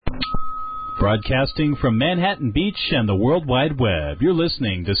Broadcasting from Manhattan Beach and the World Wide Web, you're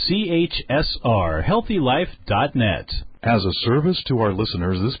listening to CHSR, HealthyLife.net. As a service to our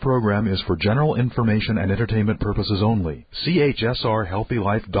listeners, this program is for general information and entertainment purposes only. CHSR,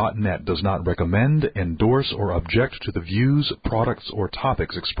 HealthyLife.net does not recommend, endorse, or object to the views, products, or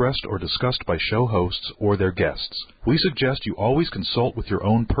topics expressed or discussed by show hosts or their guests. We suggest you always consult with your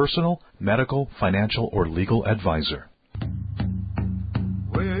own personal, medical, financial, or legal advisor.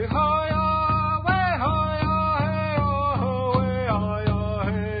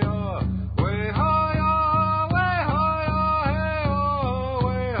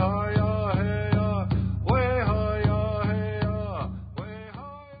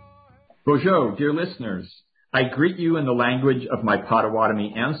 Bonjour, dear listeners. I greet you in the language of my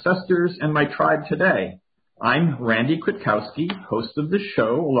Potawatomi ancestors and my tribe today. I'm Randy Kwiatkowski, host of the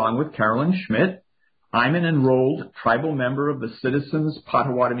show, along with Carolyn Schmidt. I'm an enrolled tribal member of the Citizens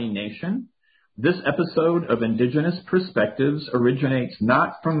Potawatomi Nation. This episode of Indigenous Perspectives originates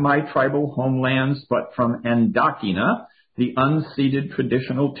not from my tribal homelands, but from Danthonia, the unceded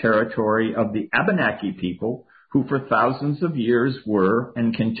traditional territory of the Abenaki people, who for thousands of years were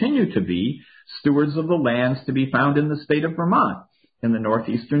and continue to be stewards of the lands to be found in the state of Vermont, in the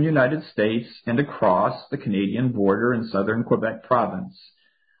northeastern United States, and across the Canadian border in southern Quebec province.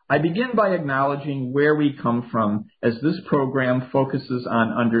 I begin by acknowledging where we come from, as this program focuses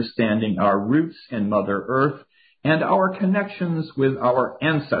on understanding our roots in Mother Earth and our connections with our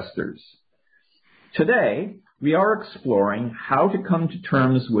ancestors. Today, we are exploring how to come to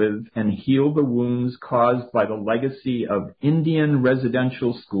terms with and heal the wounds caused by the legacy of Indian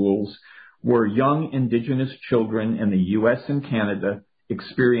residential schools where young Indigenous children in the U.S. and Canada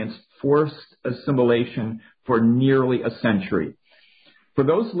experienced forced assimilation for nearly a century. For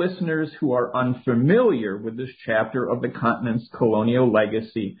those listeners who are unfamiliar with this chapter of the continent's colonial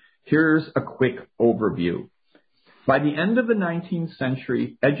legacy, here's a quick overview. By the end of the 19th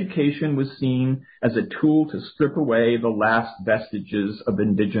century, education was seen as a tool to strip away the last vestiges of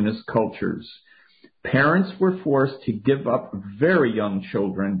indigenous cultures. Parents were forced to give up very young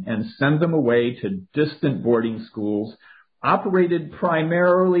children and send them away to distant boarding schools operated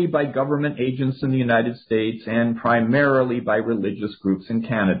primarily by government agents in the United States and primarily by religious groups in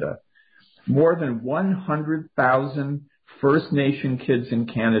Canada. More than 100,000 First Nation kids in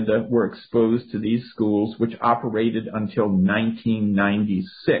Canada were exposed to these schools, which operated until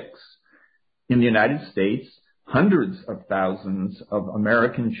 1996. In the United States, hundreds of thousands of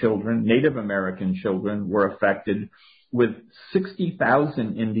American children, Native American children, were affected, with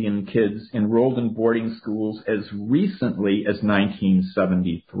 60,000 Indian kids enrolled in boarding schools as recently as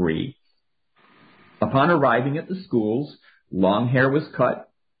 1973. Upon arriving at the schools, long hair was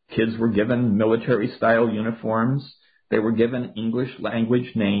cut, kids were given military-style uniforms, they were given English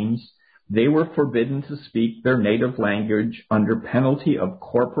language names. They were forbidden to speak their native language under penalty of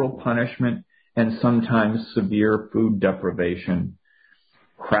corporal punishment and sometimes severe food deprivation.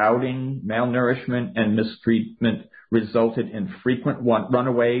 Crowding, malnourishment, and mistreatment resulted in frequent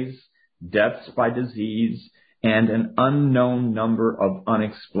runaways, deaths by disease, and an unknown number of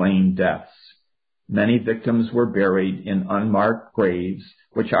unexplained deaths. Many victims were buried in unmarked graves,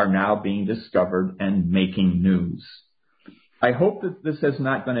 which are now being discovered and making news. I hope that this has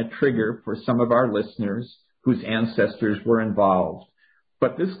not been a trigger for some of our listeners whose ancestors were involved,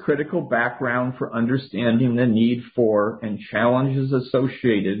 but this critical background for understanding the need for and challenges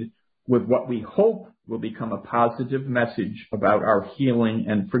associated with what we hope will become a positive message about our healing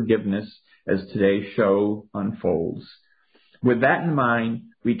and forgiveness as today's show unfolds. With that in mind,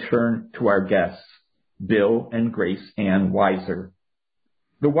 we turn to our guests, Bill and Grace Ann Weiser.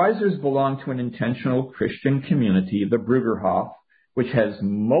 The Weisers belong to an intentional Christian community, the Bruderhof, which has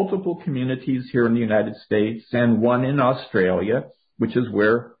multiple communities here in the United States and one in Australia, which is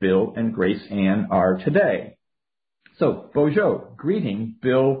where Bill and Grace Ann are today. So, bonjour, greeting,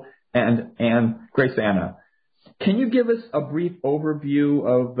 Bill and Grace Anna. Can you give us a brief overview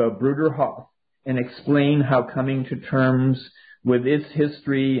of the Bruderhof and explain how coming to terms with its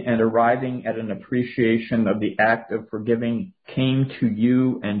history and arriving at an appreciation of the act of forgiving came to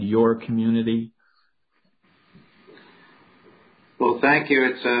you and your community? Well, thank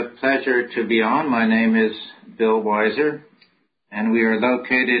you. It's a pleasure to be on. My name is Bill Weiser, and we are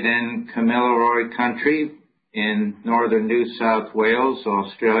located in Kamilaroi country in northern New South Wales,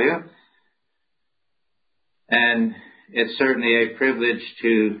 Australia. And it's certainly a privilege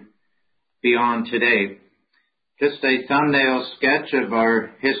to be on today. Just a thumbnail sketch of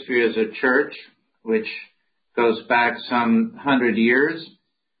our history as a church, which goes back some 100 years.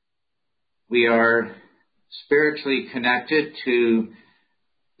 We are spiritually connected to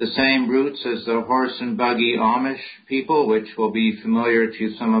the same roots as the horse and buggy Amish people, which will be familiar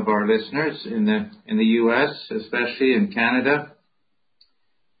to some of our listeners in the U.S., especially in Canada.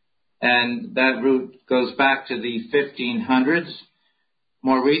 And that root goes back to the 1500s.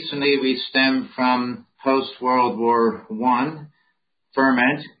 More recently, we stem from post-World War I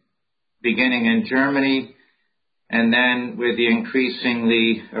ferment, beginning in Germany, and then with the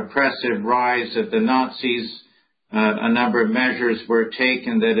increasingly oppressive rise of the Nazis, a number of measures were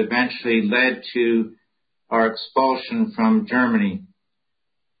taken that eventually led to our expulsion from Germany.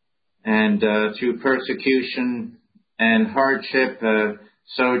 And through persecution and hardship,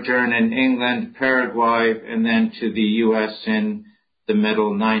 sojourn in England, Paraguay, and then to the U.S. in the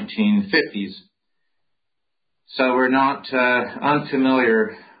middle 1950s. So we're not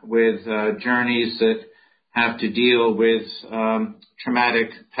unfamiliar with journeys that have to deal with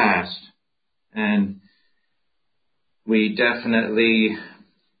traumatic past. And we definitely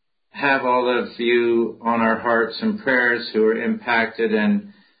have all of you on our hearts and prayers who are impacted.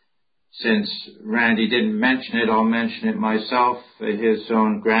 And since Randy didn't mention it, I'll mention it myself. His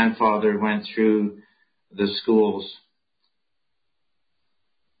own grandfather went through the schools.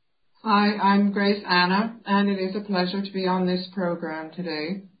 Hi, I'm Grace Anna, and it is a pleasure to be on this program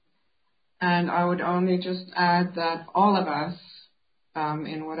today. And I would only just add that all of us,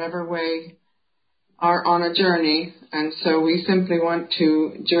 in whatever way, are on a journey, and so we simply want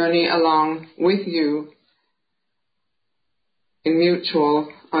to journey along with you in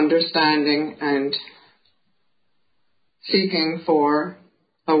mutual understanding and seeking for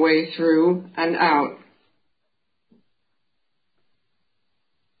a way through and out.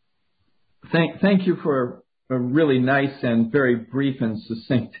 Thank you for a really nice and very brief and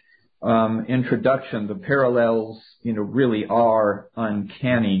succinct introduction. The parallels, really are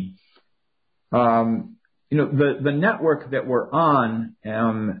uncanny. The network that we're on,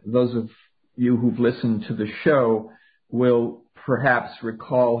 those of you who've listened to the show will perhaps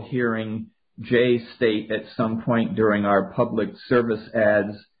recall hearing Jay state at some point during our public service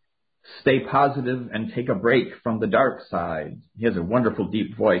ads, "Stay positive and take a break from the dark side." He has a wonderful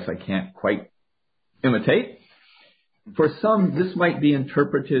deep voice I can't quite imitate. For some, this might be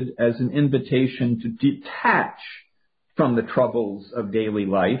interpreted as an invitation to detach from the troubles of daily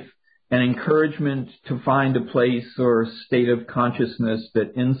life, an encouragement to find a place or state of consciousness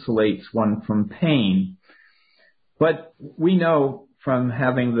that insulates one from pain. But we know from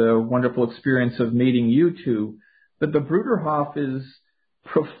having the wonderful experience of meeting you two that the Bruderhof is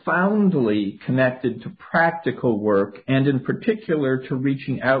profoundly connected to practical work, and in particular to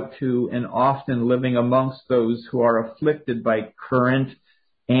reaching out to and often living amongst those who are afflicted by current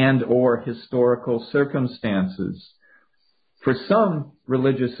and or historical circumstances. For some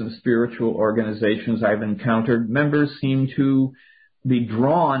religious and spiritual organizations I've encountered, members seem to be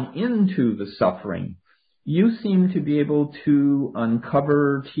drawn into the suffering. You seem to be able to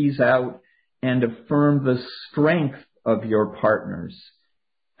uncover, tease out, and affirm the strength of your partners.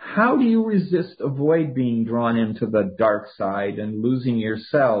 How do you avoid being drawn into the dark side and losing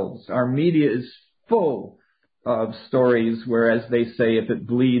yourselves? Our media is full of stories where, as they say, if it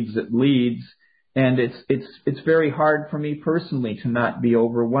bleeds, it leads. And it's very hard for me personally to not be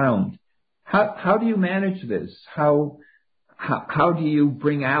overwhelmed. How do you manage this? How do you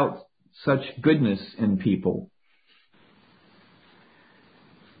bring out such goodness in people?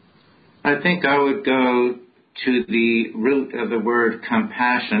 I think I would go to the root of the word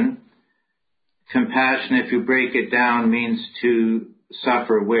compassion. Compassion, if you break it down, means to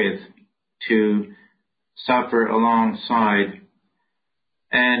suffer with, to suffer alongside.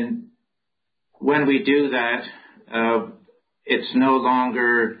 And when we do that, it's no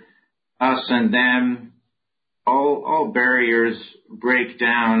longer us and them. All barriers break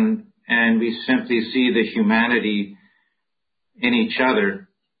down, and we simply see the humanity in each other.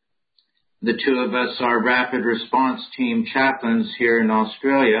 The two of us are rapid response team chaplains here in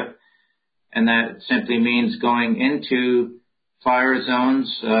Australia, and that simply means going into fire zones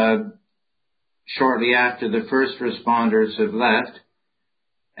shortly after the first responders have left.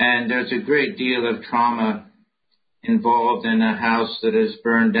 And there's a great deal of trauma involved in a house that is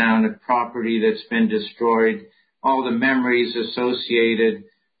burned down, a property that's been destroyed, all the memories associated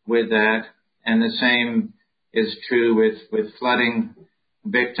with that. And the same is true with flooding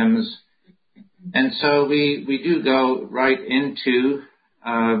victims. And so we do go right into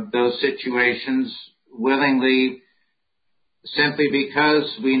those situations willingly, simply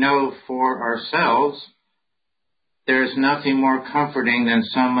because we know for ourselves there's nothing more comforting than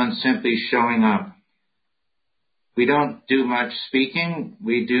someone simply showing up. We don't do much speaking.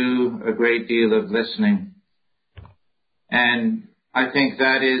 We do a great deal of listening. And I think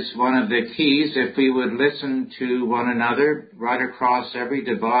that is one of the keys. If we would listen to one another right across every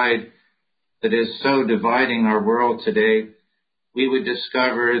divide that is so dividing our world today, we would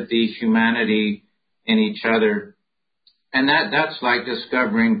discover the humanity in each other. And that's like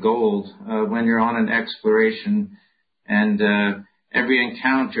discovering gold when you're on an exploration, and every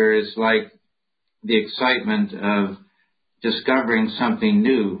encounter is like the excitement of discovering something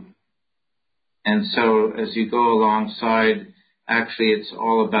new. And so as you go alongside, actually it's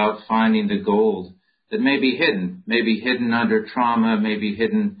all about finding the gold that may be hidden under trauma, may be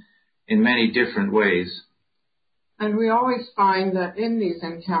hidden in many different ways. And we always find that in these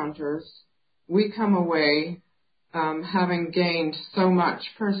encounters, we come away having gained so much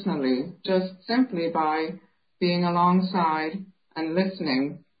personally, just simply by being alongside and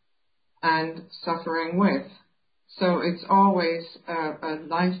listening and suffering with. So it's always a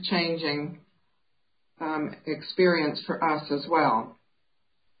life-changing experience for us as well.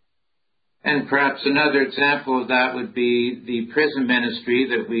 And perhaps another example of that would be the prison ministry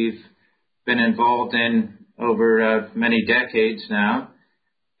that we've been involved in over many decades now.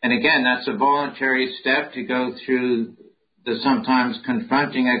 And again, that's a voluntary step to go through the sometimes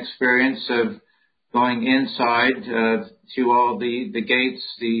confronting experience of going inside through all the gates,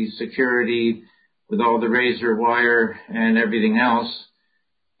 the security, with all the razor wire and everything else.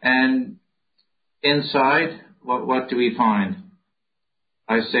 And inside, what do we find?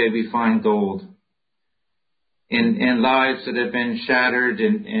 I say we find gold. In lives that have been shattered,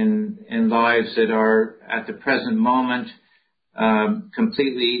 in lives that are at the present moment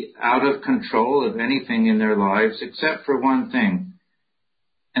completely out of control of anything in their lives, except for one thing,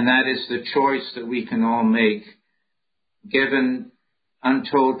 and that is the choice that we can all make. Given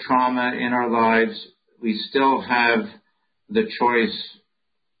untold trauma in our lives, we still have the choice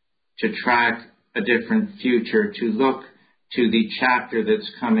to track a different future, to look to the chapter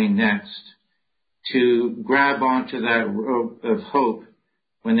that's coming next, to grab onto that rope of hope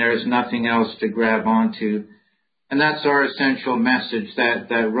when there is nothing else to grab onto. And that's our essential message,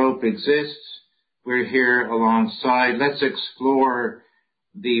 that rope exists. We're here alongside. Let's explore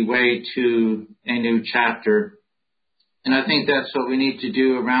the way to a new chapter. And I think that's what we need to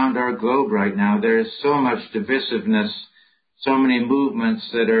do around our globe right now. There is so much divisiveness, so many movements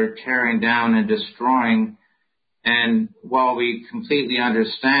that are tearing down and destroying. And while we completely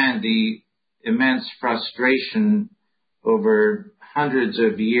understand the immense frustration over hundreds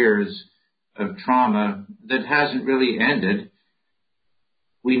of years of trauma that hasn't really ended,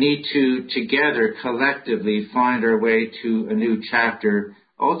 we need to together, collectively, find our way to a new chapter.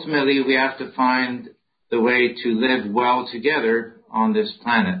 Ultimately, we have to find the way to live well together on this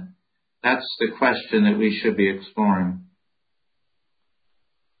planet. That's the question that we should be exploring.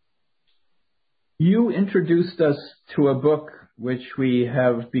 You introduced us to a book which we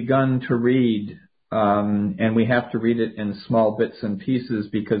have begun to read, and we have to read it in small bits and pieces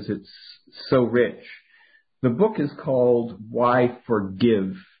because it's so rich. The book is called Why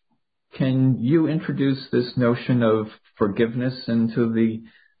Forgive. Can you introduce this notion of forgiveness into the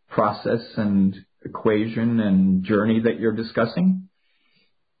process and equation and journey that you're discussing?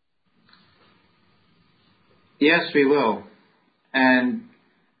 Yes, we will. And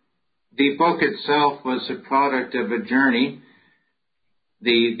the book itself was a product of a journey.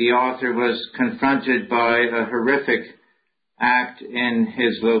 The author was confronted by a horrific act in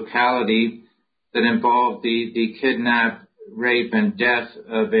his locality that involved the kidnap, rape, and death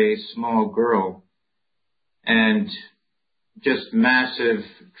of a small girl. And just massive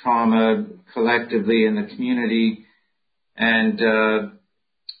trauma collectively in the community. And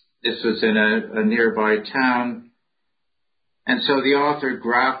this was in a nearby town. And so the author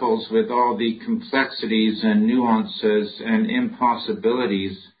grapples with all the complexities and nuances and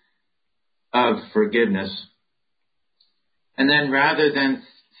impossibilities of forgiveness. And then rather than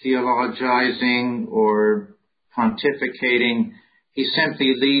theologizing or pontificating, he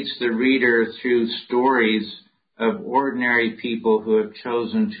simply leads the reader through stories of ordinary people who have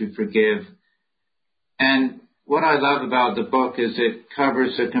chosen to forgive. And what I love about the book is it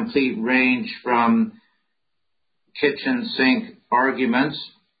covers a complete range from kitchen sink arguments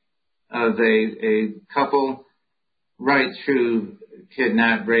of a couple right through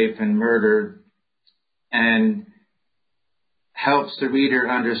kidnap, rape, and murder, and helps the reader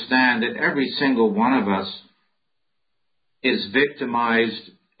understand that every single one of us is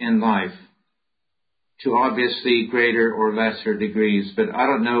victimized in life to obviously greater or lesser degrees. But I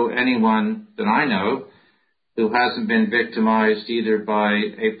don't know anyone that I know who hasn't been victimized either by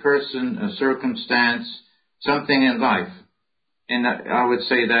a person, a circumstance, something in life. And I would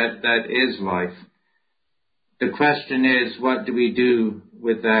say that is life. the question is, what do we do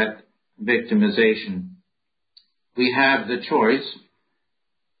with that victimization? We have the choice.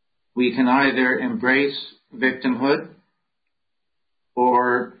 We can either embrace victimhood,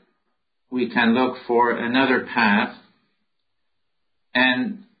 or we can look for another path.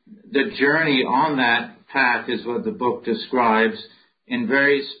 And the journey on that path is what the book describes in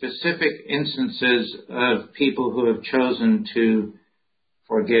very specific instances of people who have chosen to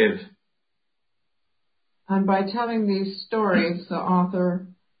forgive. And by telling these stories, the author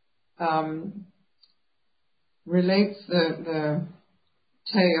relates the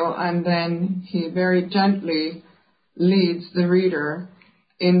tale, and then he very gently leads the reader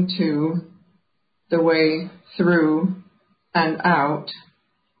into the way through and out,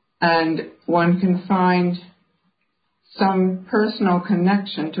 and one can find some personal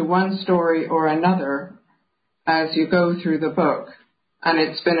connection to one story or another as you go through the book. And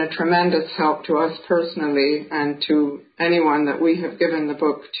it's been a tremendous help to us personally and to anyone that we have given the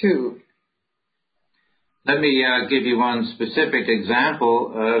book to. Let me give you one specific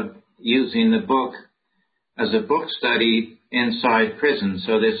example of using the book as a book study inside prison.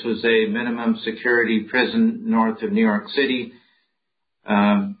 So this was a minimum security prison north of New York City.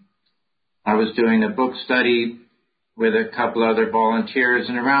 I was doing a book study with a couple other volunteers,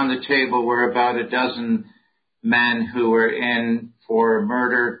 and around the table were about a dozen men who were in for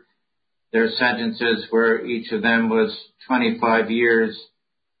murder. Their sentences were, each of them was 25 years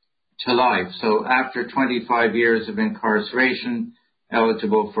to life. So after 25 years of incarceration,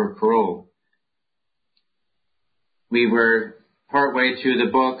 eligible for parole. We were partway through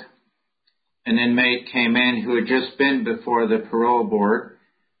the book. An inmate came in who had just been before the parole board.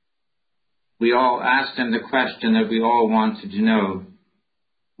 We all asked him the question that we all wanted to know: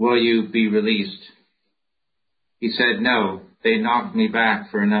 will you be released? He said, no, they knocked me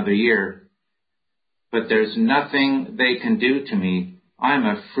back for another year. But there's nothing they can do to me. I'm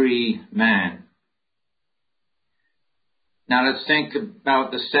a free man. Now let's think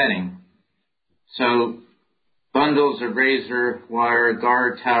about the setting. So bundles of razor wire,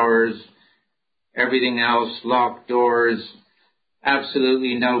 guard towers, everything else, locked doors,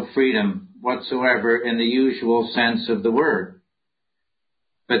 absolutely no freedom whatsoever in the usual sense of the word.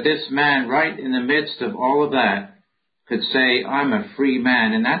 But this man, right in the midst of all of that, could say, I'm a free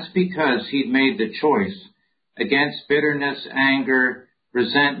man. And that's because he'd made the choice against bitterness, anger,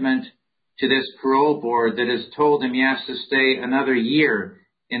 resentment to this parole board that has told him he has to stay another year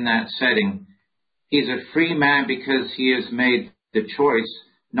in that setting. He's a free man because he has made the choice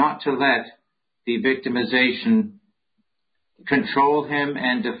not to let the victimization control him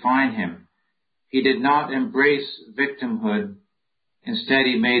and define him. He did not embrace victimhood. Instead,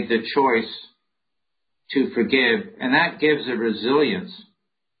 he made the choice to forgive. And that gives a resilience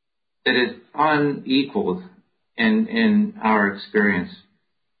that is unequaled in our experience.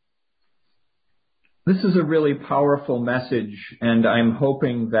 This is a really powerful message, and I'm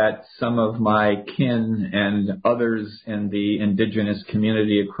hoping that some of my kin and others in the indigenous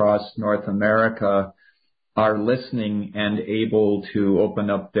community across North America are listening and able to open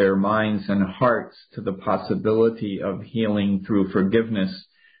up their minds and hearts to the possibility of healing through forgiveness.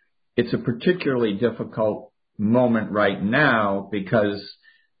 It's a particularly difficult moment right now because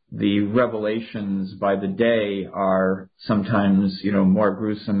the revelations by the day are sometimes, more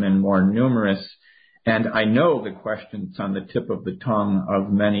gruesome and more numerous. And I know the questions on the tip of the tongue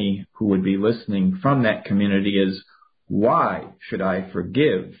of many who would be listening from that community is, why should I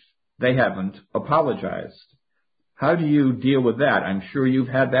forgive? They haven't apologized. How do you deal with that? I'm sure you've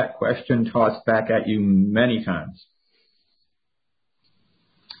had that question tossed back at you many times.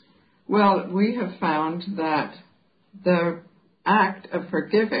 Well, we have found that the act of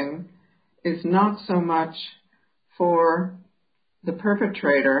forgiving is not so much for the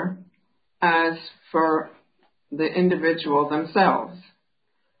perpetrator as for the individual themselves.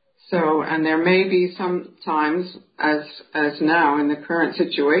 So, and there may be some times, as now in the current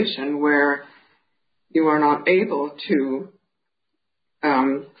situation, where you are not able to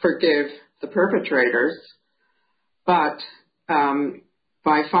forgive the perpetrators, but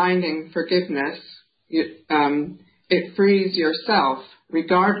by finding forgiveness, it frees yourself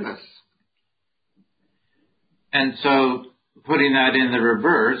regardless. And so, putting that in the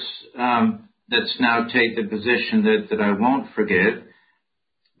reverse, let's now take the position that I won't forgive.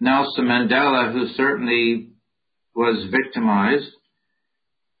 Nelson Mandela, who certainly was victimized,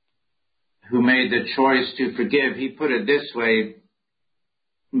 who made the choice to forgive, he put it this way: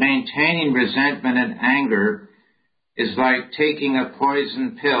 maintaining resentment and anger is like taking a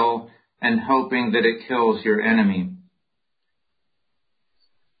poison pill and hoping that it kills your enemy.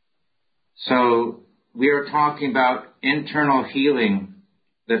 So we are talking about internal healing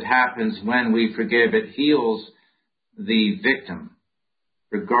that happens when we forgive. It heals the victim,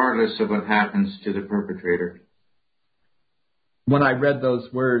 regardless of what happens to the perpetrator. When I read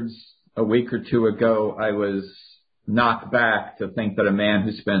those words a week or two ago, I was knocked back to think that a man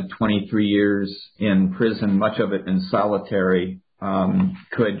who spent 23 years in prison, much of it in solitary,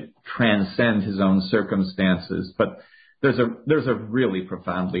 could transcend his own circumstances. But there's a really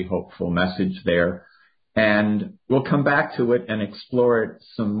profoundly hopeful message there. And we'll come back to it and explore it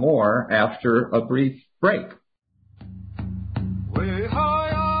some more after a brief break.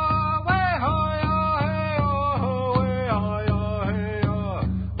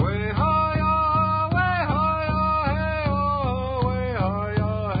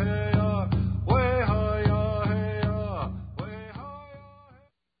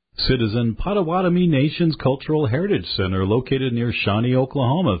 Citizen Potawatomi Nation's Cultural Heritage Center, located near Shawnee,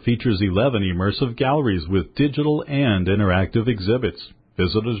 Oklahoma, features 11 immersive galleries with digital and interactive exhibits.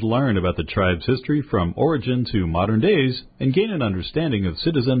 Visitors learn about the tribe's history from origin to modern days and gain an understanding of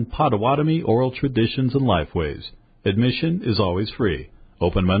citizen Potawatomi oral traditions and lifeways. Admission is always free.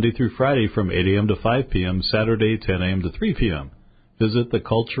 Open Monday through Friday from 8 a.m. to 5 p.m., Saturday 10 a.m. to 3 p.m. Visit the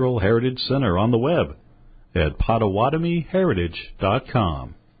Cultural Heritage Center on the web at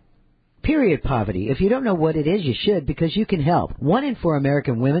PotawatomiHeritage.com. Period poverty. If you don't know what it is, you should, because you can help. 1 in 4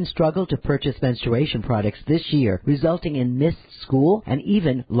 American women struggle to purchase menstruation products this year, resulting in missed school and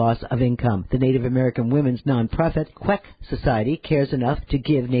even loss of income. The Native American women's nonprofit, Queck Society, cares enough to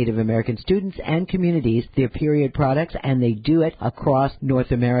give Native American students and communities their period products, and they do it across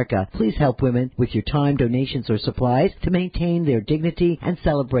North America. Please help women with your time, donations, or supplies to maintain their dignity and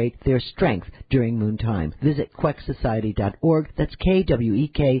celebrate their strength during moon time. Visit quecksociety.org. That's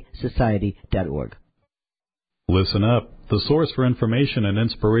KWEK Society.org. Listen up. The source for information and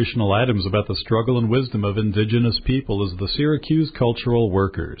inspirational items about the struggle and wisdom of indigenous people is the Syracuse Cultural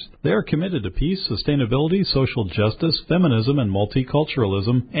Workers. They are committed to peace, sustainability, social justice, feminism, and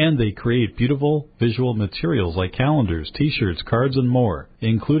multiculturalism, and they create beautiful visual materials like calendars, t-shirts, cards, and more,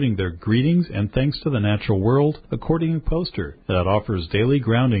 including their Greetings and Thanks to the Natural World accordion poster that offers daily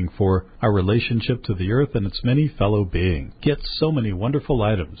grounding for our relationship to the earth and its many fellow beings. Get so many wonderful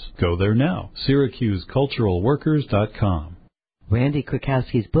items. Go there now. SyracuseCulturalWorkers.com. Randy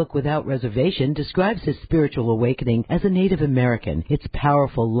Krakowski's book, Without Reservation, describes his spiritual awakening as a Native American. It's a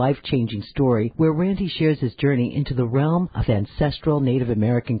powerful, life-changing story where Randy shares his journey into the realm of ancestral Native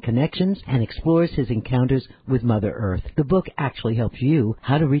American connections and explores his encounters with Mother Earth. The book actually helps you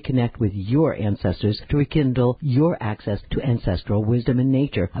how to reconnect with your ancestors to rekindle your access to ancestral wisdom and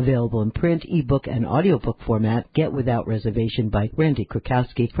nature. Available in print, ebook, and audiobook format. Get Without Reservation by Randy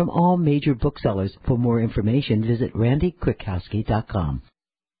Krakowski from all major booksellers. For more information, visit randykrakowski.com.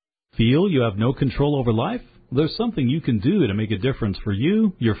 Feel you have no control over life? There's something you can do to make a difference for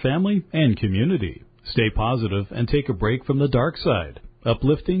you, your family, and community. Stay positive and take a break from the dark side.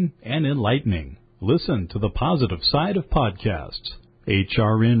 Uplifting and enlightening. Listen to the positive side of podcasts.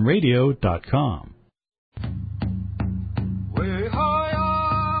 hrnradio.com.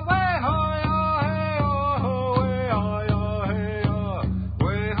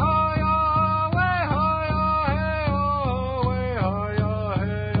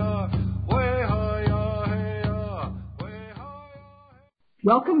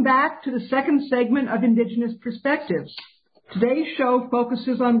 Welcome back to the second segment of Indigenous Perspectives. Today's show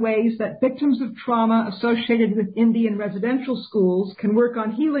focuses on ways that victims of trauma associated with Indian residential schools can work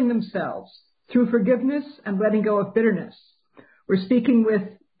on healing themselves through forgiveness and letting go of bitterness. We're speaking with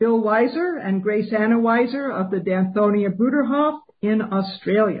Bill Weiser and Grace Anna Weiser of the Danthonia Bruderhof in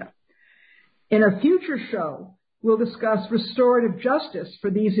Australia. In a future show, we'll discuss restorative justice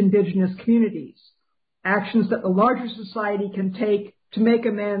for these Indigenous communities, actions that the larger society can take to make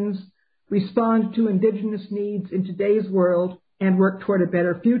amends, respond to Indigenous needs in today's world, and work toward a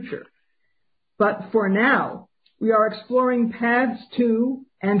better future. But for now, we are exploring paths to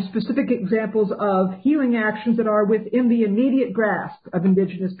and specific examples of healing actions that are within the immediate grasp of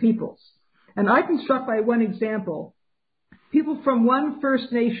Indigenous peoples. And I've been struck by one example. People from one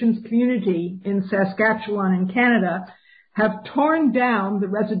First Nations community in Saskatchewan in Canada have torn down the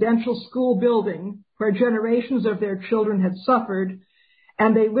residential school building where generations of their children had suffered,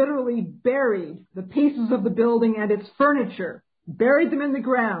 and they literally buried the pieces of the building and its furniture, buried them in the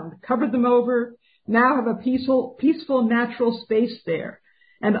ground, covered them over, now have a peaceful natural space there.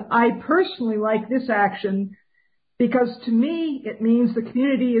 And I personally like this action because to me it means the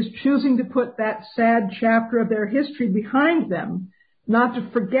community is choosing to put that sad chapter of their history behind them, not to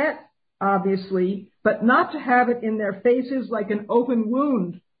forget, obviously, but not to have it in their faces like an open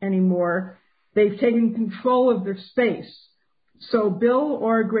wound anymore, They've taken control of their space. So Bill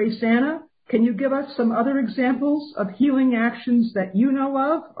or Grace Anna, can you give us some other examples of healing actions that you know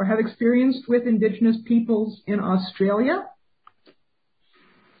of or have experienced with Indigenous peoples in Australia?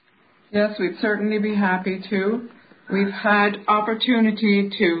 Yes, we'd certainly be happy to. We've had opportunity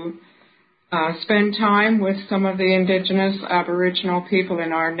to spend time with some of the Indigenous Aboriginal people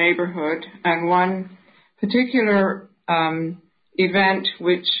in our neighborhood, and one particular event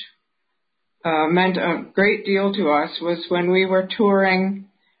which meant a great deal to us was when we were touring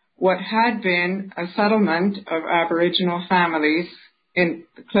what had been a settlement of Aboriginal families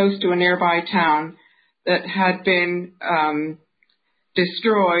close to a nearby town that had been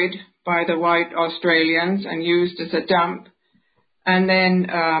destroyed by the white Australians and used as a dump. And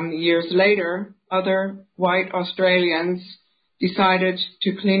then years later, other white Australians decided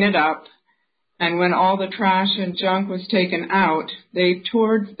to clean it up. And when all the trash and junk was taken out, they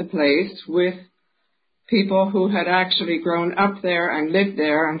toured the place with people who had actually grown up there and lived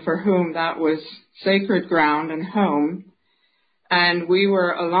there and for whom that was sacred ground and home. And we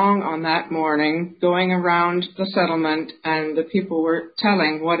were along on that morning going around the settlement, and the people were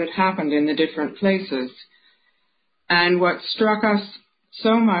telling what had happened in the different places. And what struck us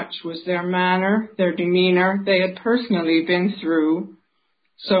so much was their manner, their demeanor. They had personally been through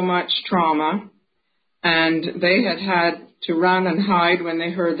so much trauma, and they had had to run and hide when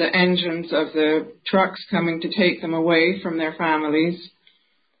they heard the engines of the trucks coming to take them away from their families.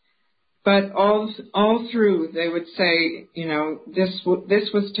 But all through, they would say, you know, this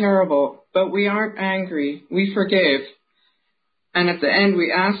was terrible, but we aren't angry. We forgive. And at the end,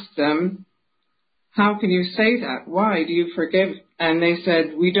 we asked them, how can you say that? Why do you forgive? And they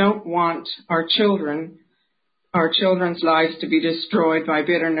said, we don't want our children's lives to be destroyed by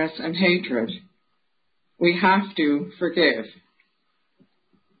bitterness and hatred. We have to forgive.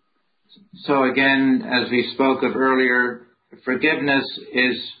 So again, as we spoke of earlier, forgiveness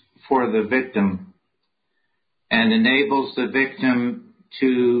is for the victim and enables the victim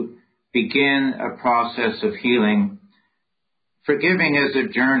to begin a process of healing. Forgiving is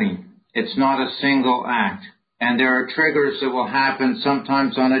a journey. It's not a single act. And there are triggers that will happen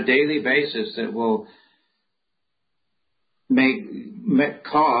sometimes on a daily basis that will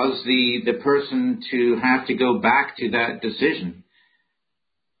cause the person to have to go back to that decision.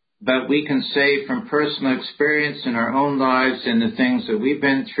 But we can say from personal experience in our own lives and the things that we've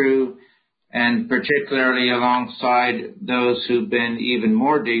been through, and particularly alongside those who've been even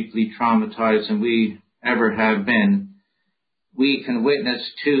more deeply traumatized than we ever have been, we can witness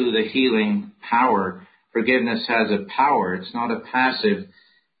to the healing power. Forgiveness has a power. It's not a passive.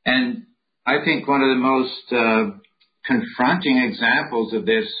 And I think one of the most confronting examples of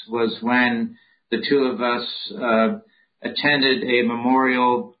this was when the two of us attended a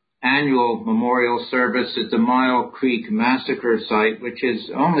annual memorial service at the Mile Creek Massacre site, which is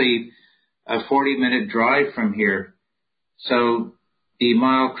only a 40-minute drive from here. So the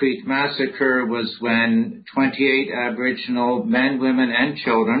Mile Creek Massacre was when 28 Aboriginal men, women, and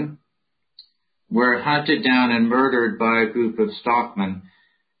children were hunted down and murdered by a group of stockmen.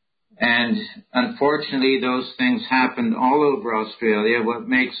 And unfortunately, those things happened all over Australia. What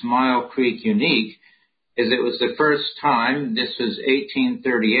makes Mile Creek unique is it was the first time, this was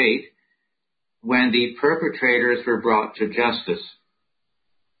 1838, when the perpetrators were brought to justice.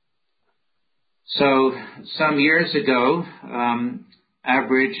 So some years ago,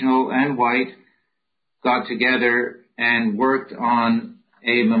 Aboriginal and white got together and worked on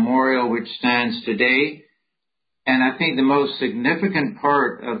a memorial which stands today. And I think the most significant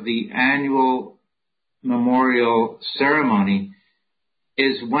part of the annual memorial ceremony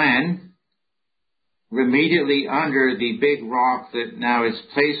is when, immediately under the big rock that now is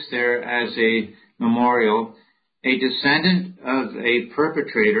placed there as a memorial, a descendant of a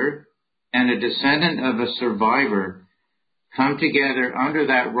perpetrator and a descendant of a survivor come together under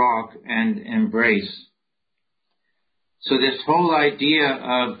that rock and embrace. So this whole idea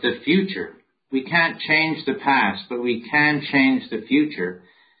of the future, we can't change the past, but we can change the future.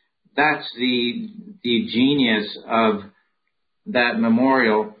 That's the genius of that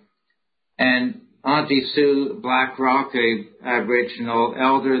memorial. And Auntie Sue Blackrock, a Aboriginal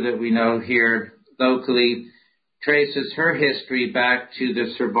elder that we know here locally, traces her history back to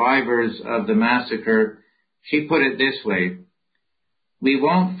the survivors of the massacre. She put it this way: we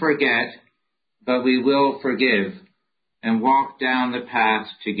won't forget, but we will forgive and walk down the path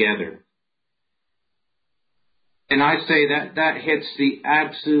together. And I say that hits the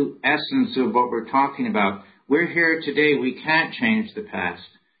absolute essence of what we're talking about. We're here today. We can't change the past,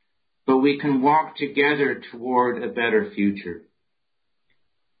 but we can walk together toward a better future.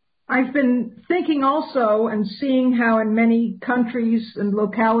 I've been thinking also and seeing how in many countries and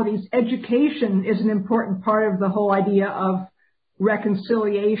localities, education is an important part of the whole idea of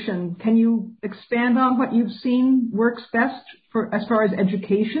reconciliation. Can you expand on what you've seen works best as far as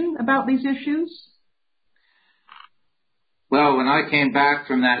education about these issues? Well, when I came back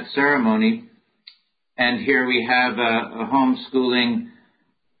from that ceremony, and here we have a homeschooling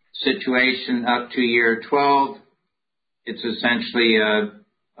situation up to year 12, it's essentially a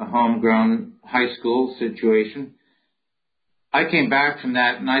homegrown high school situation. I came back from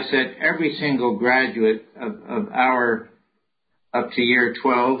that and I said every single graduate of our up to year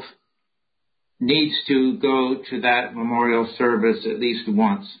 12 needs to go to that memorial service at least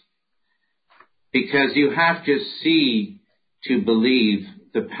once. Because you have to see to believe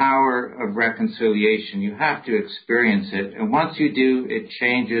the power of reconciliation. You have to experience it. And once you do, it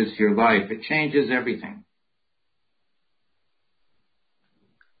changes your life. It changes everything.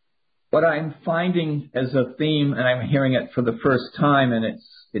 What I'm finding as a theme, and I'm hearing it for the first time, and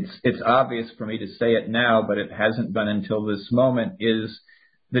it's obvious for me to say it now, but it hasn't been until this moment, is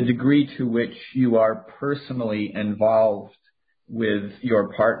the degree to which you are personally involved with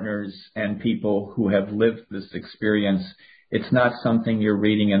your partners and people who have lived this experience. It's not something you're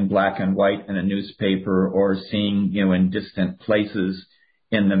reading in black and white in a newspaper or seeing, in distant places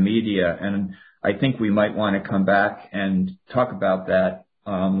in the media. And I think we might want to come back and talk about that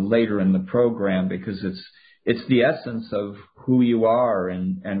later in the program, because it's the essence of who you are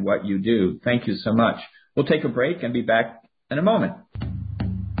and what you do. Thank you so much. We'll take a break and be back in a moment.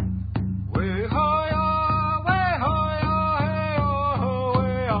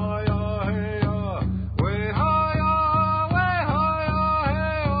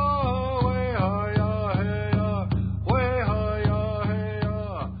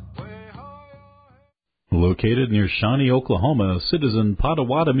 Located near Shawnee, Oklahoma, Citizen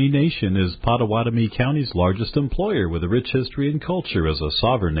Potawatomi Nation is Potawatomi County's largest employer with a rich history and culture as a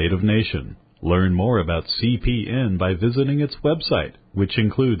sovereign Native nation. Learn more about CPN by visiting its website, which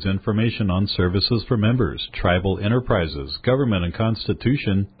includes information on services for members, tribal enterprises, government and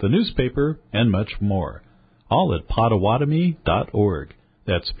constitution, the newspaper, and much more. All at Potawatomi.org.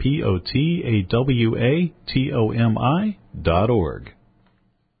 That's Potawatomi.org.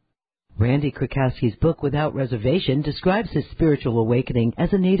 Randy Krakowski's book, Without Reservation, describes his spiritual awakening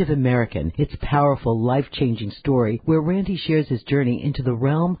as a Native American. It's a powerful, life-changing story where Randy shares his journey into the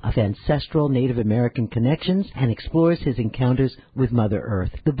realm of ancestral Native American connections and explores his encounters with Mother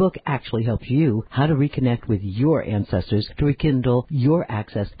Earth. The book actually helps you how to reconnect with your ancestors to rekindle your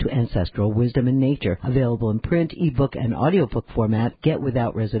access to ancestral wisdom and nature. Available in print, ebook, and audiobook format, Get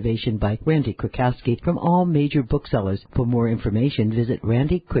Without Reservation by Randy Krakowski from all major booksellers. For more information, visit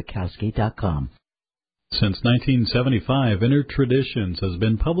randykrakowski.com. Since 1975, Inner Traditions has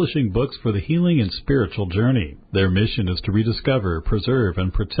been publishing books for the healing and spiritual journey. Their mission is to rediscover, preserve,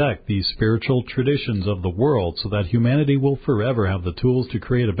 and protect these spiritual traditions of the world so that humanity will forever have the tools to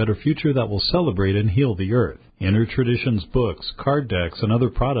create a better future that will celebrate and heal the earth. Inner Traditions books, card decks, and other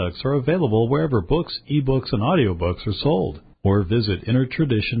products are available wherever books, ebooks, and audiobooks are sold. Or visit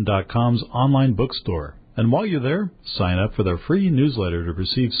InnerTradition.com's online bookstore. And while you're there, sign up for their free newsletter to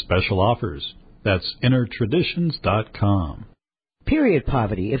receive special offers. That's InnerTraditions.com. Period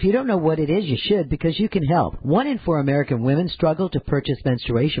poverty. If you don't know what it is, you should, because you can help. 1 in 4 American women struggle to purchase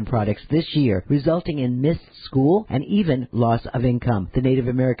menstruation products this year, resulting in missed school and even loss of income. The Native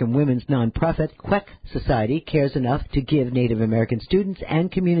American women's nonprofit, Queck Society, cares enough to give Native American students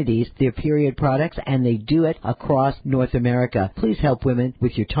and communities their period products, and they do it across North America. Please help women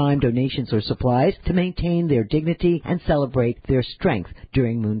with your time, donations, or supplies to maintain their dignity and celebrate their strength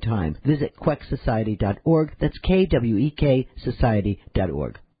during moontime. Visit quecksociety.org. That's KWEK Society.org.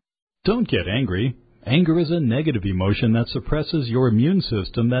 Don't get angry. Anger is a negative emotion that suppresses your immune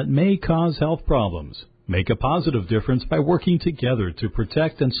system that may cause health problems. Make a positive difference by working together to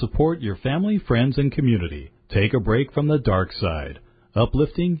protect and support your family, friends, and community. Take a break from the dark side.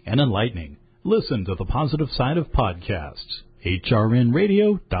 Uplifting and enlightening. Listen to the positive side of podcasts.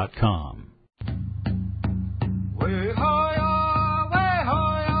 hrnradio.com.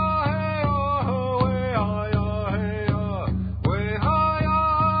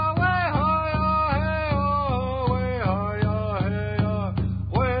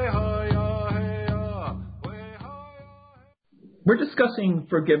 We're discussing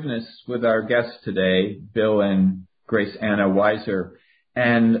forgiveness with our guests today, Bill and Grace Anna Weiser.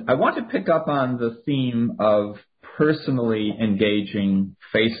 And I want to pick up on the theme of personally engaging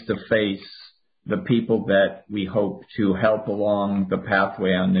face-to-face the people that we hope to help along the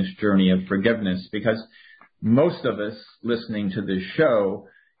pathway on this journey of forgiveness, because most of us listening to this show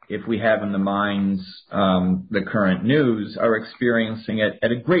if we have in the minds the current news, are experiencing it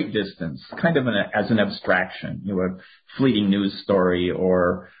at a great distance, kind of as an abstraction, a fleeting news story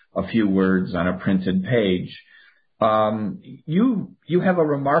or a few words on a printed page. You have a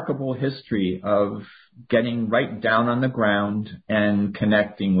remarkable history of getting right down on the ground and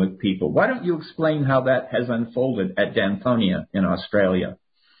connecting with people. Why don't you explain how that has unfolded at Danthonia in Australia?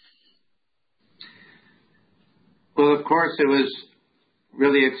 Well, of course, it was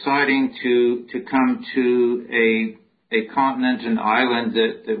really exciting to come to a continent, an island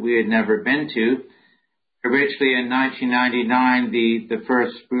that we had never been to. Originally in 1999, the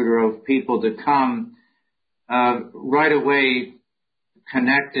first Bruderhof people to come right away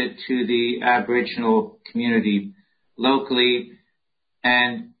connected to the Aboriginal community locally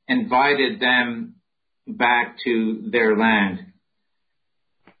and invited them back to their land.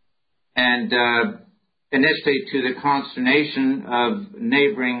 And initially to the consternation of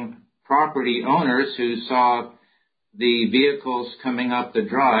neighboring property owners who saw the vehicles coming up the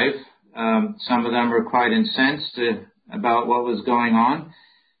drive. Some of them were quite incensed about what was going on.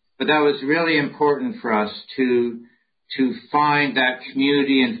 But that was really important for us to find that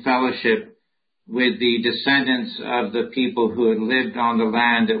community and fellowship with the descendants of the people who had lived on the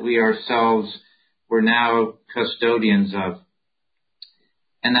land that we ourselves were now custodians of.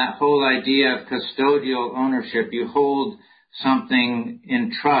 And that whole idea of custodial ownership, you hold something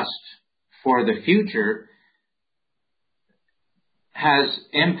in trust for the future, has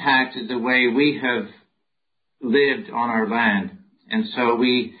impacted the way we have lived on our land. And so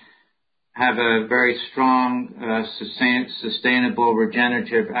we have a very strong, sustainable,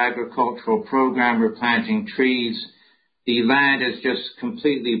 regenerative agricultural program. We're planting trees. The land has just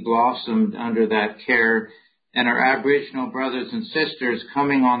completely blossomed under that care. And our Aboriginal brothers and sisters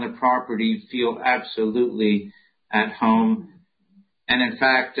coming on the property feel absolutely at home. And in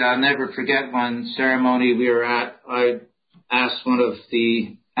fact, I'll never forget one ceremony we were at. I asked one of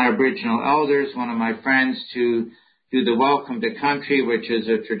the Aboriginal elders, one of my friends, to do the welcome to country, which is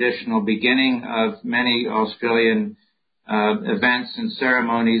a traditional beginning of many Australian events and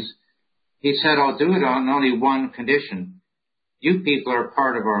ceremonies. He said, I'll do it on only one condition. You people are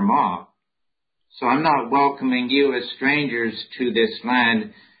part of our mob. So I'm not welcoming you as strangers to this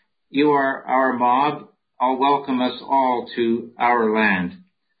land. You are our mob. I'll welcome us all to our land.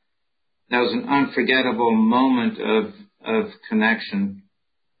 That was an unforgettable moment of connection.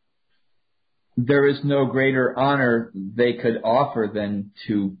 There is no greater honor they could offer than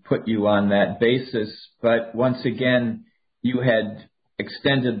to put you on that basis. But once again, you had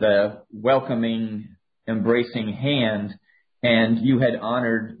extended the welcoming, embracing hand, and you had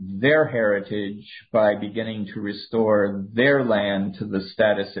honored their heritage by beginning to restore their land to the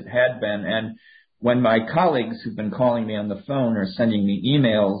status it had been. And when my colleagues who've been calling me on the phone or sending me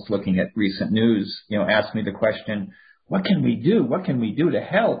emails looking at recent news, ask me the question, what can we do? What can we do to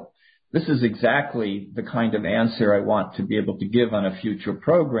help? This is exactly the kind of answer I want to be able to give on a future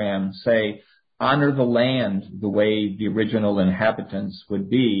program. Say, honor the land the way the original inhabitants would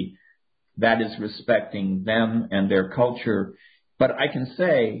be. That is respecting them and their culture. But I can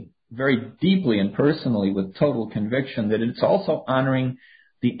say very deeply and personally with total conviction that it's also honoring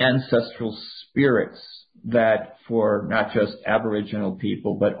the ancestral spirits that for not just Aboriginal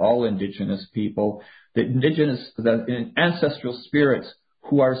people, but all indigenous people, the ancestral spirits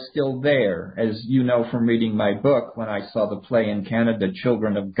who are still there. As you know from reading my book, when I saw the play in Canada,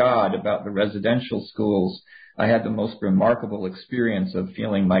 Children of God, about the residential schools, I had the most remarkable experience of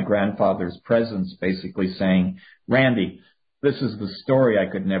feeling my grandfather's presence, basically saying, Randy, this is the story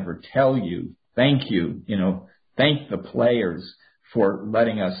I could never tell you. Thank you. Thank the players for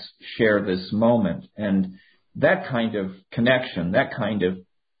letting us share this moment. And that kind of connection, that kind of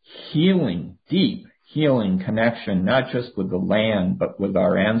healing, deep healing connection, not just with the land, but with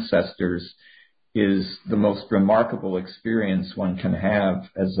our ancestors, is the most remarkable experience one can have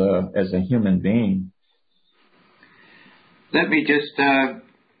as a human being. Let me just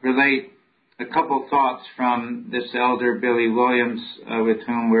relate a couple thoughts from this elder, Billy Williams, with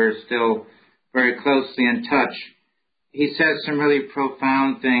whom we're still very closely in touch. He says some really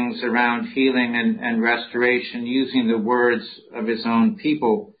profound things around healing and restoration using the words of his own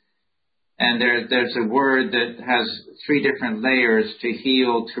people. And there's a word that has three different layers: to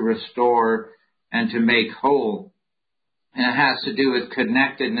heal, to restore, and to make whole. And it has to do with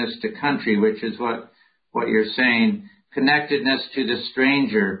connectedness to country, which is what you're saying. Connectedness to the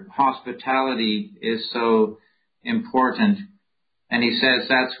stranger. Hospitality is so important. And he says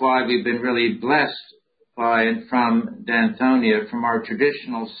that's why we've been really blessed by and from Danthonia, from our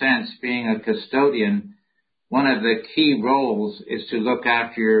traditional sense being a custodian. one of the key roles is to look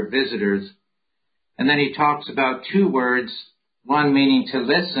after your visitors. And then he talks about two words, one meaning to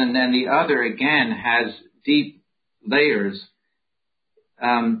listen, and the other, again, has deep layers.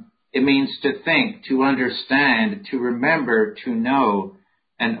 It means to think, to understand, to remember, to know,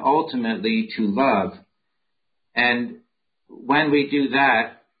 and ultimately to love. And when we do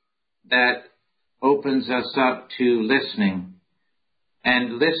that, that opens us up to listening.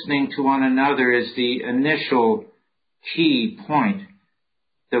 And listening to one another is the initial key point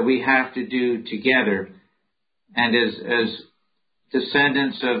that we have to do together. And as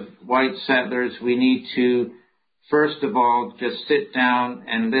descendants of white settlers, we need to, first of all, just sit down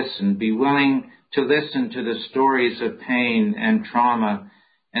and listen, be willing to listen to the stories of pain and trauma,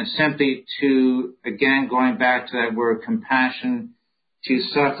 and simply to, again, going back to that word compassion, to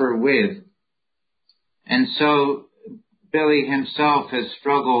suffer with. And so Billy himself has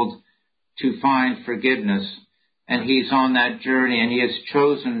struggled to find forgiveness, and he's on that journey, and he has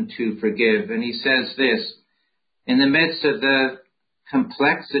chosen to forgive. And he says this, in the midst of the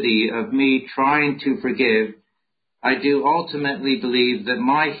complexity of me trying to forgive, I do ultimately believe that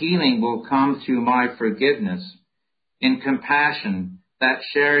my healing will come through my forgiveness. In compassion, that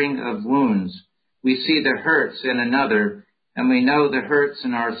sharing of wounds, we see the hurts in another, and we know the hurts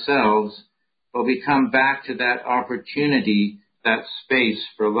in ourselves, but we come back to that opportunity, that space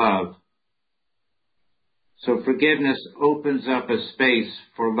for love. So forgiveness opens up a space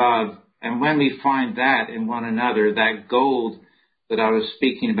for love, and when we find that in one another, that gold that I was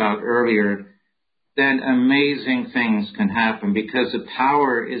speaking about earlier, then amazing things can happen, because the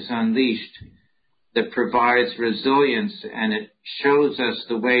power is unleashed that provides resilience, and it shows us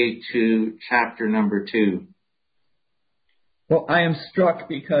the way to chapter number 2. Well, I am struck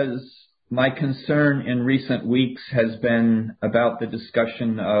because my concern in recent weeks has been about the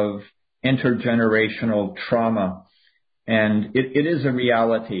discussion of intergenerational trauma. And it is a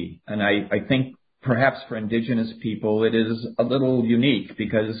reality. And I think perhaps for indigenous people, it is a little unique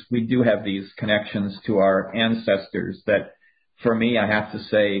because we do have these connections to our ancestors that, for me, I have to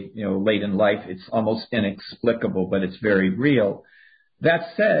say, late in life, it's almost inexplicable, but it's very real.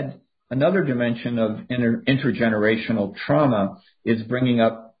 That said, another dimension of intergenerational trauma is bringing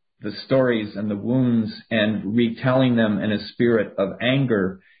up the stories and the wounds and retelling them in a spirit of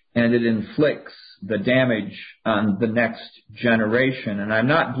anger, and it inflicts the damage on the next generation. And I'm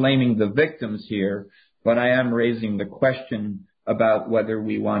not blaming the victims here, but I am raising the question about whether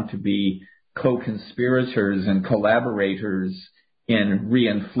we want to be co-conspirators and collaborators in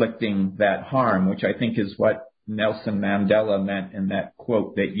re-inflicting that harm, which I think is what Nelson Mandela meant in that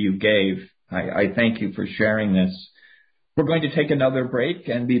quote that you gave. I thank you for sharing this. We're going to take another break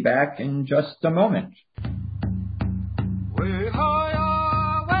and be back in just a moment.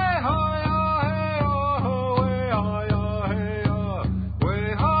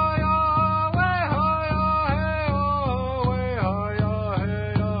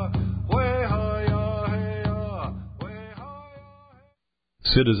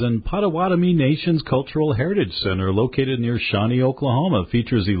 Citizen Potawatomi Nation's Cultural Heritage Center, located near Shawnee, Oklahoma,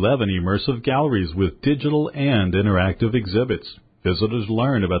 features 11 immersive galleries with digital and interactive exhibits. Visitors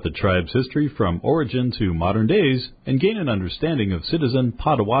learn about the tribe's history from origin to modern days and gain an understanding of Citizen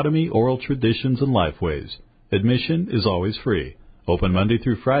Potawatomi oral traditions and lifeways. Admission is always free. Open Monday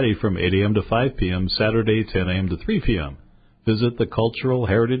through Friday from 8 a.m. to 5 p.m., Saturday 10 a.m. to 3 p.m. Visit the Cultural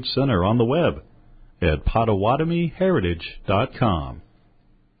Heritage Center on the web at PotawatomiHeritage.com.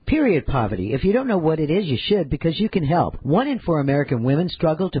 Period poverty. If you don't know what it is, you should, because you can help. 1 in 4 American women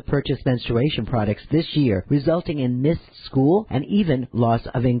struggle to purchase menstruation products this year, resulting in missed school and even loss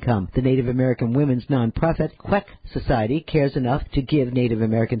of income. The Native American women's nonprofit, Queck Society, cares enough to give Native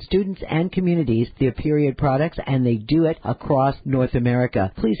American students and communities their period products, and they do it across North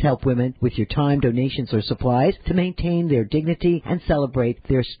America. Please help women with your time, donations, or supplies to maintain their dignity and celebrate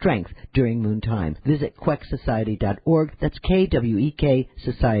their strength during moontime. Visit quecksociety.org. That's KWEK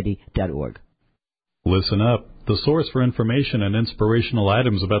Society.org. Listen up. The source for information and inspirational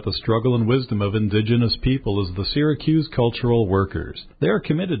items about the struggle and wisdom of indigenous people is the Syracuse Cultural Workers. They are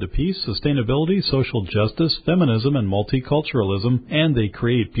committed to peace, sustainability, social justice, feminism, and multiculturalism, and they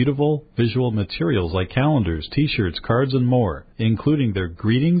create beautiful visual materials like calendars, t-shirts, cards, and more, including their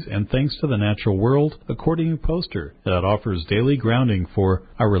Greetings and Thanks to the Natural World accordion poster that offers daily grounding for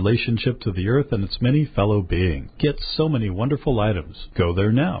our relationship to the earth and its many fellow beings. Get so many wonderful items. Go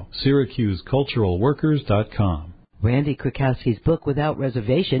there now. SyracuseCulturalWorkers.com. Randy Krakowski's book, Without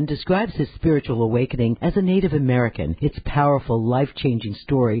Reservation, describes his spiritual awakening as a Native American. It's a powerful, life-changing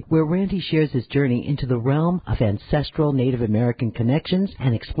story where Randy shares his journey into the realm of ancestral Native American connections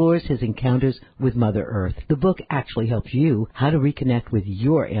and explores his encounters with Mother Earth. The book actually helps you how to reconnect with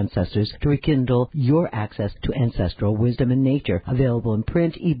your ancestors to rekindle your access to ancestral wisdom and nature. Available in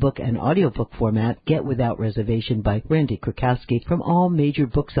print, ebook, and audiobook format, Get Without Reservation by Randy Krakowski from all major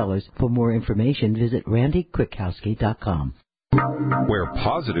booksellers. For more information, visit randykrakowski.com. Where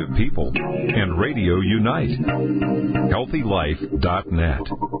positive people and radio unite. HealthyLife.net.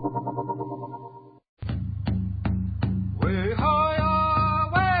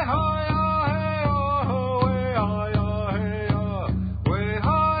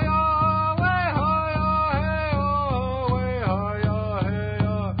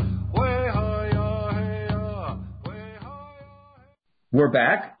 We're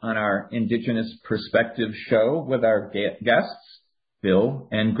back on our Indigenous Perspective show with our guests, Bill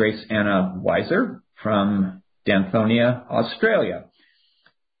and Grace Anna Weiser from Danthonia, Australia.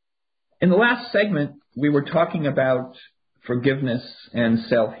 In the last segment, we were talking about forgiveness and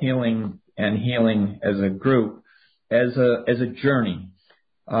self-healing and healing as a group, as a journey.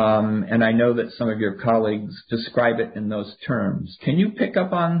 And I know that some of your colleagues describe it in those terms. Can you pick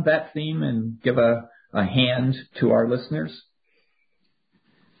up on that theme and give a hand to our listeners?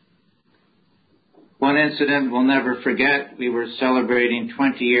 One incident we'll never forget. We were celebrating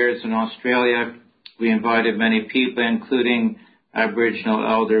 20 years in Australia. We invited many people, including Aboriginal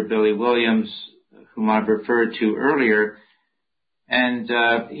elder Billy Williams, whom I've referred to earlier. And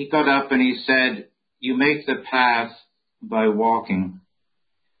he got up and he said, "You make the path by walking.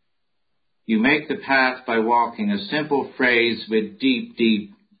 You make the path by walking," a simple phrase with deep,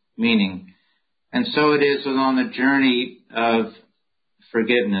 deep meaning. And so it is along the journey of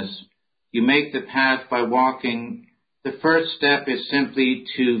forgiveness. You make the path by walking. The first step is simply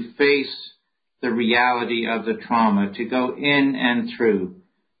to face the reality of the trauma, to go in and through.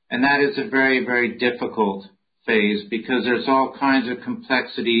 And that is a very, very difficult phase because there's all kinds of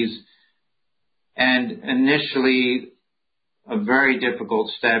complexities. And initially, a very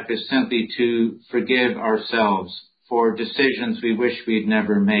difficult step is simply to forgive ourselves for decisions we wish we'd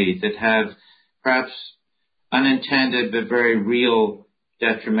never made that have perhaps unintended but very real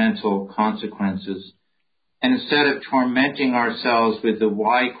detrimental consequences. And instead of tormenting ourselves with the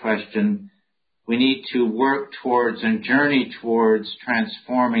why question, we need to work towards and journey towards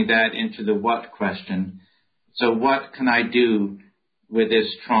transforming that into the what question. So what can I do with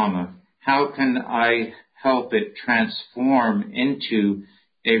this trauma? How can I help it transform into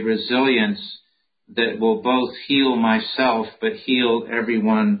a resilience that will both heal myself but heal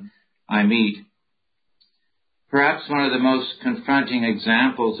everyone I meet? Perhaps one of the most confronting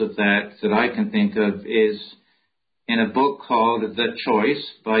examples of that I can think of is in a book called The Choice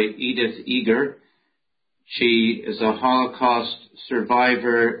by Edith Eger. She is a Holocaust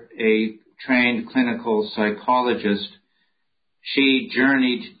survivor, a trained clinical psychologist. She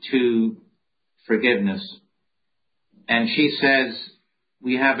journeyed to forgiveness. And she says,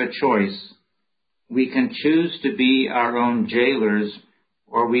 we have a choice. We can choose to be our own jailers,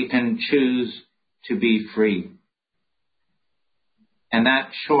 or we can choose to be free. And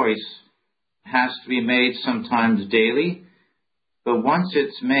that choice has to be made sometimes daily, but once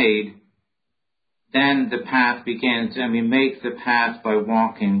it's made, then the path begins, and we make the path by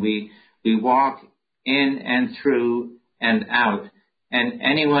walking. We walk in and through and out. And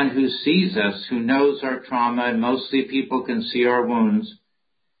anyone who sees us, who knows our trauma, and mostly people can see our wounds,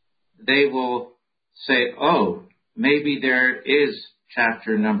 they will say, oh, maybe there is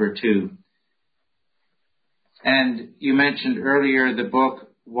chapter number 2. And you mentioned earlier the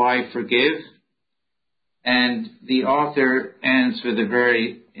book, Why Forgive? And the author ends with a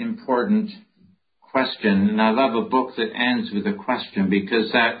very important question. And I love a book that ends with a question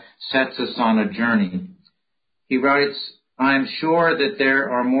because that sets us on a journey. He writes, I am sure that there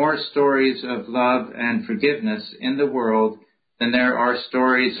are more stories of love and forgiveness in the world than there are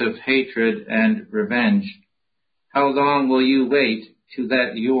stories of hatred and revenge. How long will you wait to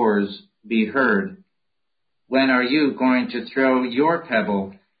let yours be heard? When are you going to throw your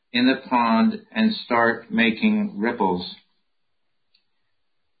pebble in the pond and start making ripples?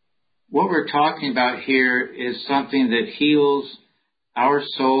 What we're talking about here is something that heals our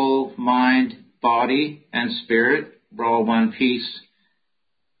soul, mind, body, and spirit. We're all one piece.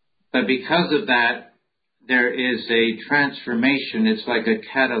 But because of that, there is a transformation. It's like a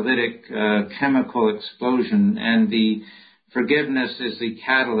catalytic chemical explosion, and the forgiveness is the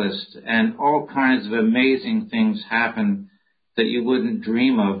catalyst, and all kinds of amazing things happen that you wouldn't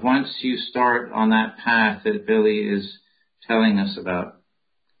dream of once you start on that path that Billy is telling us about.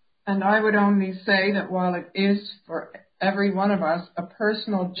 And I would only say that while it is for every one of us a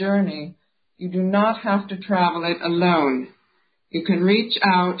personal journey, you do not have to travel it alone. You can reach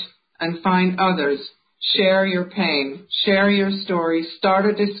out and find others, share your pain, share your story, start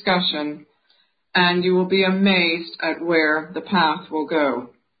a discussion, and you will be amazed at where the path will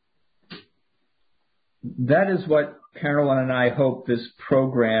go. That is what Carolyn and I hope this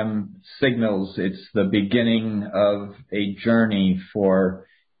program signals. It's the beginning of a journey for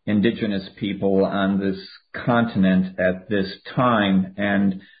indigenous people on this continent at this time,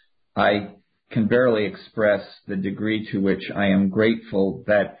 and I can barely express the degree to which I am grateful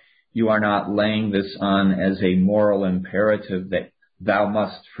that you are not laying this on as a moral imperative that thou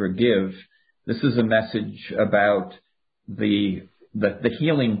must forgive. This is a message about the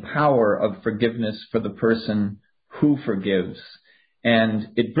healing power of forgiveness for the person who forgives. And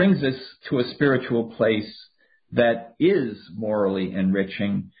it brings us to a spiritual place that is morally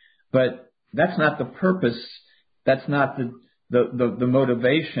enriching, but that's not the purpose. That's not the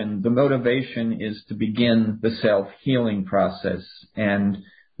motivation. The motivation is to begin the self-healing process. And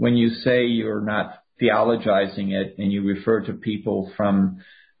when you say you're not theologizing it and you refer to people from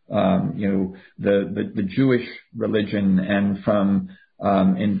the Jewish religion and from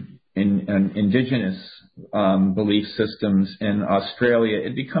indigenous belief systems in Australia,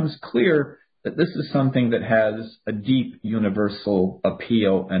 it becomes clear that this is something that has a deep universal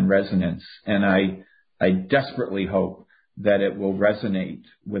appeal and resonance. And I desperately hope that it will resonate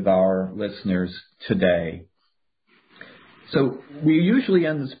with our listeners today. So we usually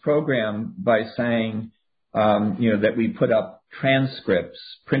end this program by saying, that we put up transcripts,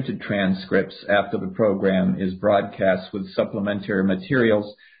 printed transcripts after the program is broadcast with supplementary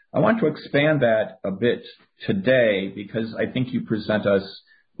materials. I want to expand that a bit today because I think you present us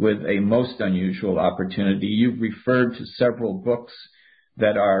with a most unusual opportunity. You've referred to several books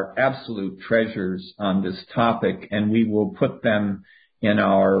that are absolute treasures on this topic, and we will put them in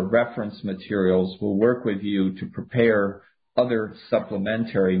our reference materials. We'll work with you to prepare other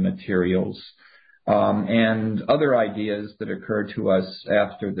supplementary materials and other ideas that occur to us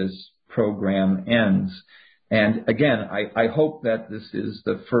after this program ends. And again, I hope that this is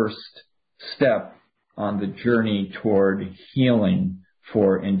the first step on the journey toward healing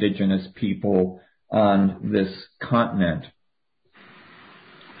for indigenous people on this continent.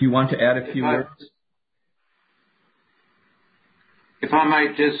 Do you want to add a few words? If I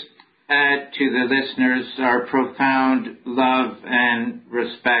might just add to the listeners our profound love and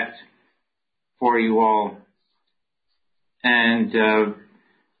respect for you all. And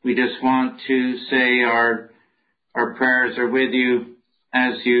we just want to say our prayers are with you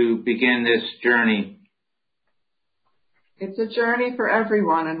as you begin this journey. It's a journey for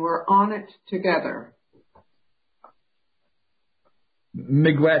everyone, and we're on it together.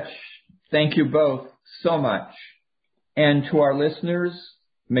 Miigwech, thank you both so much. And to our listeners,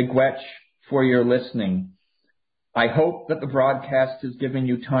 miigwech for your listening. I hope that the broadcast has given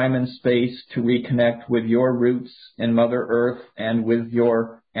you time and space to reconnect with your roots in Mother Earth and with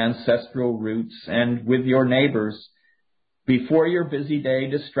your ancestral roots and with your neighbors. Before your busy day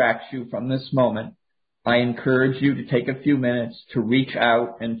distracts you from this moment, I encourage you to take a few minutes to reach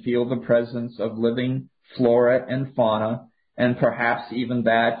out and feel the presence of living flora and fauna, and perhaps even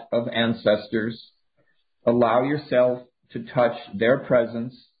that of ancestors. Allow yourself to touch their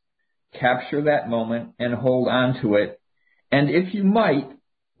presence, capture that moment, and hold on to it. And if you might,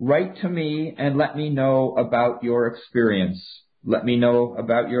 write to me and let me know about your experience. Let me know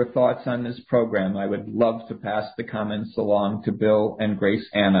about your thoughts on this program. I would love to pass the comments along to Bill and Grace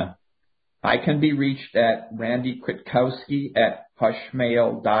Anna. I can be reached at Randy Kwiatkowski at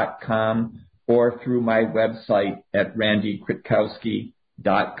hushmail.com or through my website at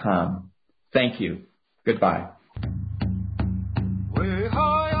randykwiatkowski.com. Thank you. Goodbye.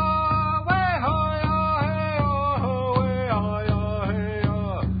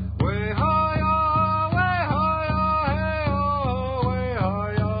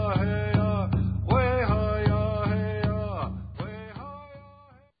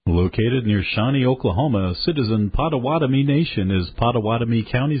 Located near Shawnee, Oklahoma, Citizen Potawatomi Nation is Potawatomi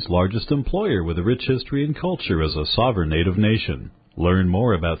County's largest employer with a rich history and culture as a sovereign Native nation. Learn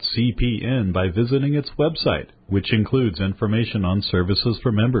more about CPN by visiting its website, which includes information on services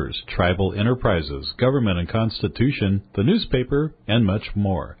for members, tribal enterprises, government and constitution, the newspaper, and much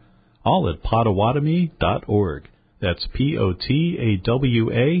more. All at Potawatomi.org. That's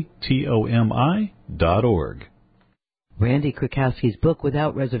Potawatomi.org. Randy Krakowski's book,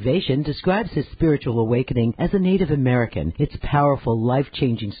 Without Reservation, describes his spiritual awakening as a Native American. It's a powerful,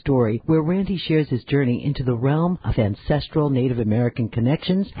 life-changing story where Randy shares his journey into the realm of ancestral Native American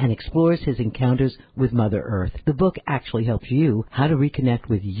connections and explores his encounters with Mother Earth. The book actually helps you how to reconnect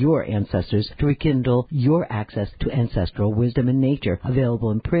with your ancestors to rekindle your access to ancestral wisdom and nature.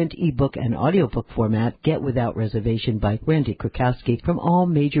 Available in print, ebook, and audiobook format. Get Without Reservation by Randy Krakowski from all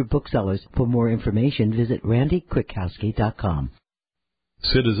major booksellers. For more information, visit randykrakowski.com.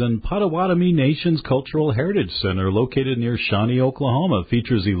 Citizen Potawatomi Nation's Cultural Heritage Center, located near Shawnee, Oklahoma,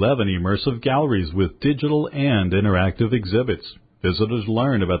 features 11 immersive galleries with digital and interactive exhibits. Visitors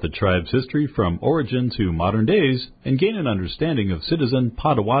learn about the tribe's history from origin to modern days and gain an understanding of Citizen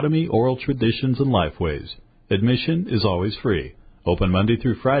Potawatomi oral traditions and lifeways. Admission is always free. Open Monday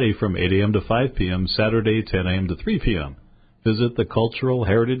through Friday from 8 a.m. to 5 p.m., Saturday 10 a.m. to 3 p.m. Visit the Cultural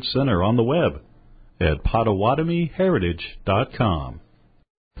Heritage Center on the web at PotawatomiHeritage.com.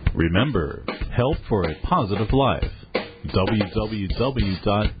 Remember, help for a positive life.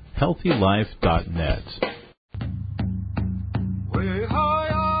 www.healthylife.net.